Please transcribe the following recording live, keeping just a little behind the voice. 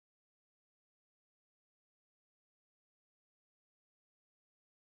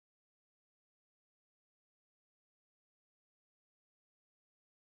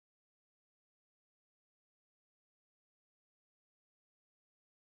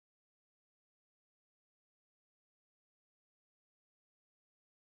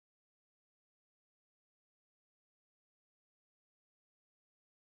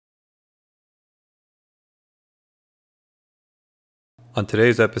On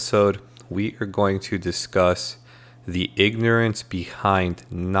today's episode, we are going to discuss the ignorance behind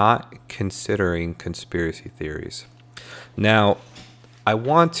not considering conspiracy theories. Now, I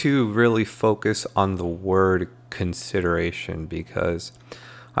want to really focus on the word consideration because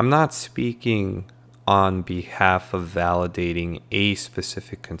I'm not speaking on behalf of validating a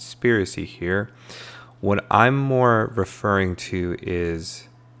specific conspiracy here. What I'm more referring to is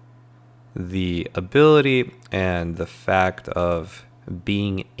the ability and the fact of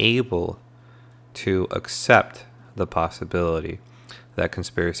being able to accept the possibility that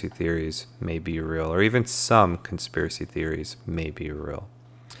conspiracy theories may be real, or even some conspiracy theories may be real.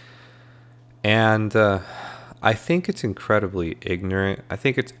 And I think it's incredibly ignorant. I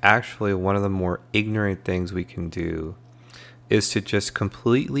think it's actually one of the more ignorant things we can do is to just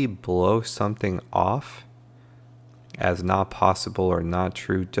completely blow something off as not possible or not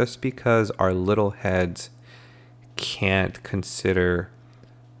true just because our little heads can't consider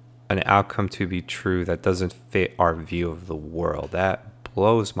an outcome to be true that doesn't fit our view of the world. That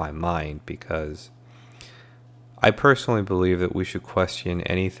blows my mind because I personally believe that we should question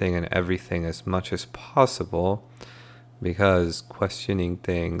anything and everything as much as possible, because questioning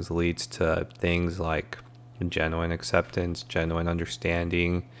things leads to things like genuine acceptance, genuine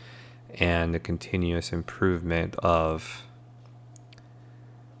understanding, and the continuous improvement of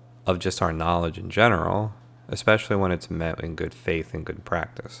just our knowledge in general, especially when it's met in good faith and good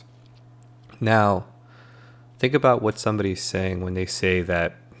practice. Now, think about what somebody's saying when they say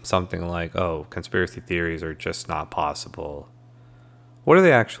that something like, oh, conspiracy theories are just not possible. What are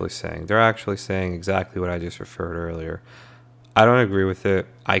they actually saying? They're actually saying exactly what I just referred earlier. I don't agree with it.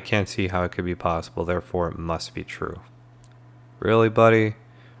 I can't see how it could be possible. Therefore, it must be true. Really, buddy?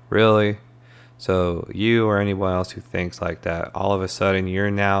 Really? So you or anyone else who thinks like that, all of a sudden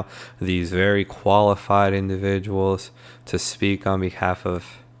you're now these very qualified individuals to speak on behalf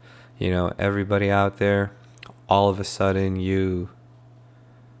of, everybody out there. All of a sudden you're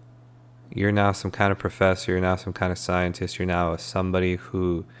now some kind of professor, you're now some kind of scientist, you're now somebody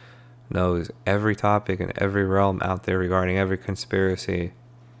who knows every topic in every realm out there regarding every conspiracy.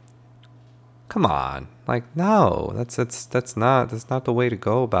 Come on. No, that's not the way to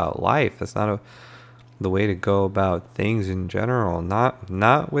go about life. That's not the way to go about things in general.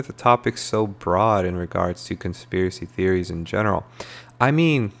 Not with a topic so broad in regards to conspiracy theories in general. I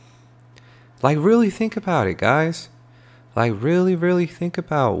mean, really think about it, guys. Really think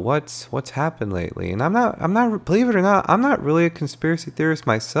about what's happened lately. And I'm not, believe it or not, I'm not really a conspiracy theorist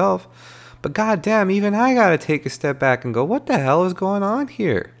myself. But goddamn, even I gotta take a step back and go, what the hell is going on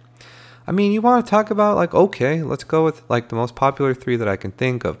here? I mean, you want to talk about, okay, let's go with, the most popular three that I can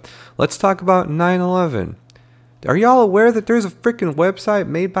think of. Let's talk about 9/11. Are y'all aware that there's a freaking website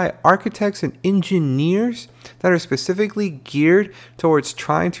made by architects and engineers that are specifically geared towards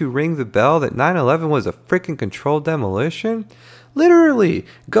trying to ring the bell that 9/11 was a freaking controlled demolition? Literally,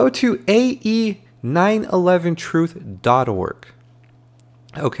 go to ae911truth.org.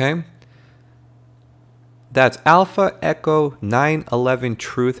 Okay? That's Alpha Echo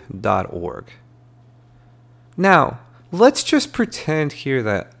 911truth.org. Now, let's just pretend here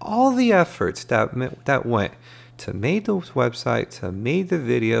that all the efforts that went to make the website, to make the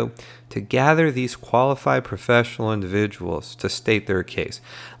video, to gather these qualified professional individuals to state their case.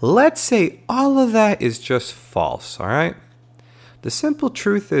 Let's say all of that is just false, all right? The simple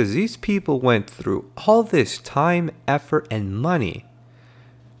truth is these people went through all this time, effort, and money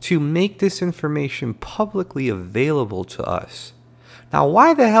to make this information publicly available to us. Now,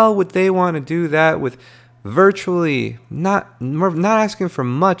 why the hell would they want to do that with virtually not asking for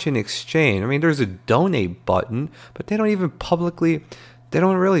much in exchange? I mean, there's a donate button, but they don't really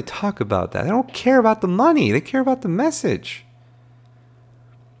talk about that. They don't care about the money. They care about the message.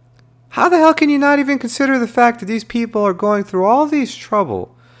 How the hell can you not even consider the fact that these people are going through all these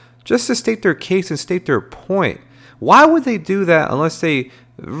trouble just to state their case and state their point? Why would they do that unless they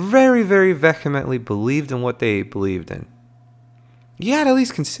very, very vehemently believed in what they believed in? You gotta at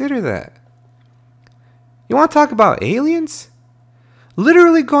least consider that. You want to talk about aliens?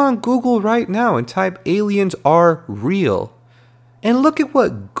 Literally go on Google right now and type aliens are real. And look at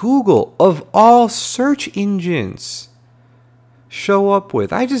what Google, of all search engines, show up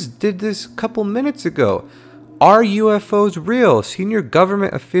with. I just did this a couple minutes ago. Are UFOs real? Senior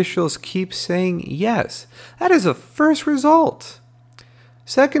government officials keep saying yes. That is a first result.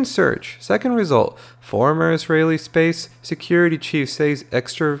 Second result. Former Israeli space security chief says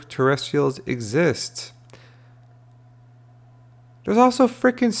extraterrestrials exist. There's also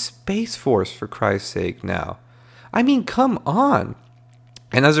frickin' Space Force, for Christ's sake, now. I mean, come on.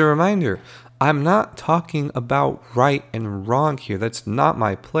 And as a reminder, I'm not talking about right and wrong here. That's not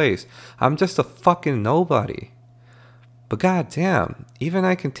my place. I'm just a fucking nobody. But goddamn, even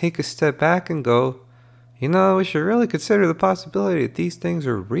I can take a step back and go, we should really consider the possibility that these things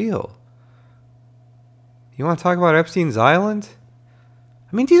are real. You want to talk about Epstein's Island?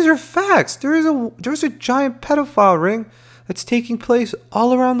 I mean, these are facts. There's a giant pedophile ring that's taking place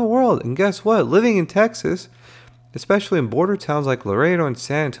all around the world. And guess what? Living in Texas, especially in border towns like Laredo and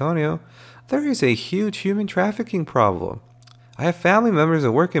San Antonio, there is a huge human trafficking problem. I have family members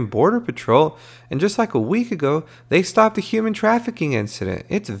that work in Border Patrol, and just like a week ago, they stopped a human trafficking incident.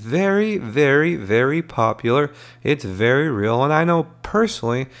 It's very, very, very popular. It's very real, and I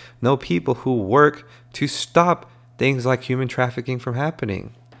personally know people who work to stop things like human trafficking from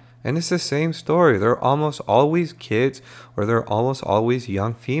happening. And it's the same story. They're almost always kids, or they're almost always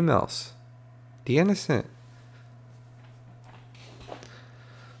young females. The innocent.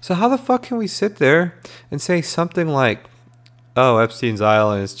 So how the fuck can we sit there and say something like, oh, Epstein's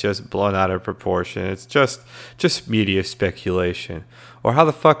Island is just blown out of proportion. It's just media speculation. Or how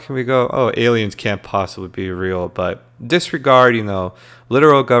the fuck can we go, oh, aliens can't possibly be real, but disregard,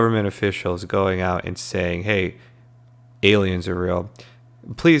 literal government officials going out and saying, hey, aliens are real.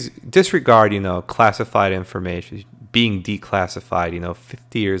 Please disregard, classified information being declassified,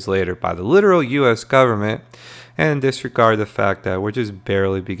 50 years later by the literal U.S. government, and disregard the fact that we're just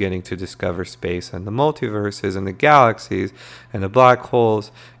barely beginning to discover space and the multiverses and the galaxies and the black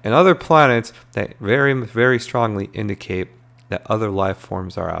holes and other planets that very, very strongly indicate that other life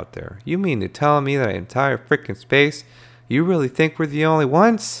forms are out there. You mean to tell me that entire freaking space, you really think we're the only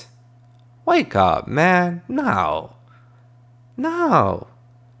ones? Wake up, man. No.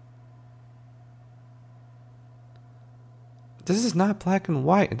 This is not black and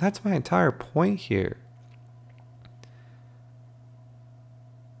white, and that's my entire point here.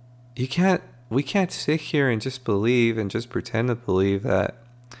 We can't sit here and just believe and just pretend to believe that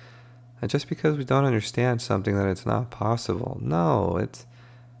just because we don't understand something that it's not possible. No, it's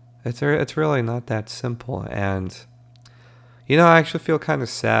really not that simple. And I actually feel kind of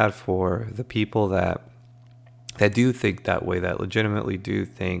sad for the people that do think that way, that legitimately do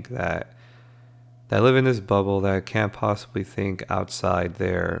think that live in this bubble, that can't possibly think outside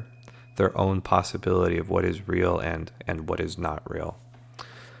their own possibility of what is real and what is not real.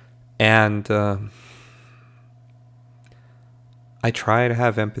 And I try to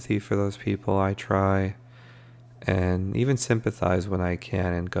have empathy for those people. I try and even sympathize when I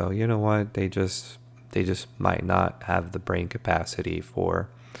can and go, you know what, they just might not have the brain capacity for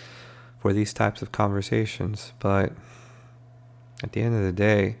these types of conversations. But at the end of the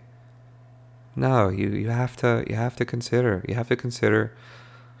day, no, you have to consider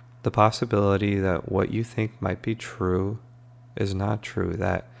the possibility that what you think might be true is not true,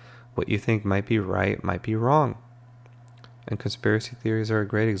 that what you think might be right might be wrong. And conspiracy theories are a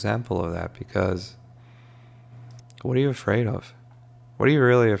great example of that, because what are you afraid of? What are you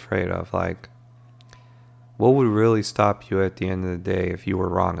really afraid of? Like, what would really stop you at the end of the day if you were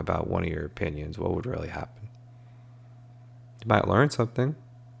wrong about one of your opinions? What would really happen? You might learn something.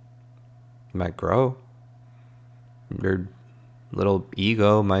 You might grow. Your little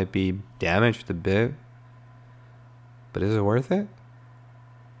ego might be damaged a bit. But is it worth it?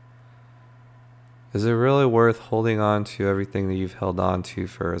 Is it really worth holding on to everything that you've held on to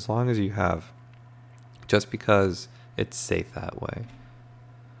for as long as you have, just because it's safe that way?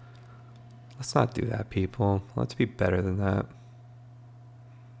 Let's not do that, people. Let's be better than that.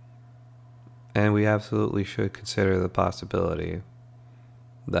 And we absolutely should consider the possibility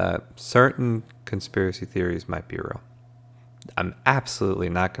that certain conspiracy theories might be real. I'm absolutely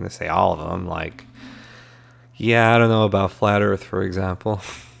not going to say all of them. Like, yeah, I don't know about flat Earth, for example.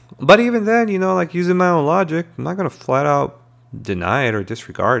 But even then, like, using my own logic, I'm not going to flat out deny it or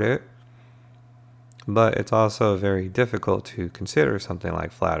disregard it. But it's also very difficult to consider something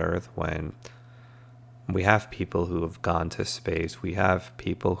like flat Earth when we have people who have gone to space. We have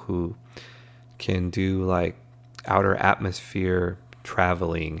people who can do, like, outer atmosphere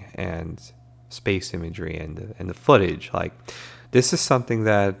traveling and space imagery and the footage. Like, this is something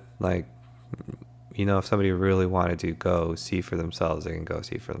that, like, if somebody really wanted to go see for themselves, they can go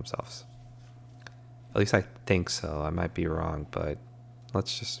see for themselves. At least I think so. I might be wrong, but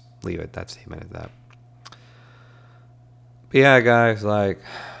let's just leave it that statement at that. But yeah, guys, like,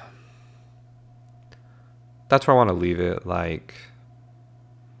 that's where I want to leave it. Like,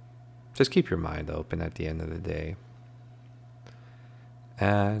 just keep your mind open at the end of the day.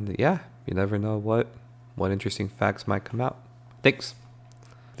 And yeah, you never know what interesting facts might come out. Thanks.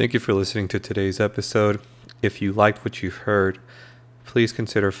 Thank you for listening to today's episode. If you liked what you heard, please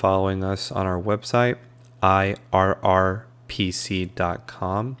consider following us on our website, irrpc.com.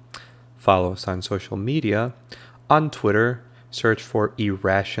 Follow us on social media. On Twitter, search for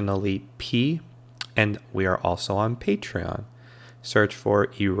Irrationally P, and we are also on Patreon. Search for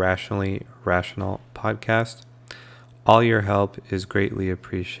Irrationally Rational Podcast. All your help is greatly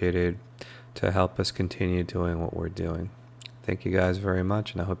appreciated to help us continue doing what we're doing. Thank you guys very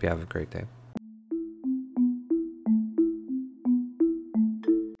much, and I hope you have a great day.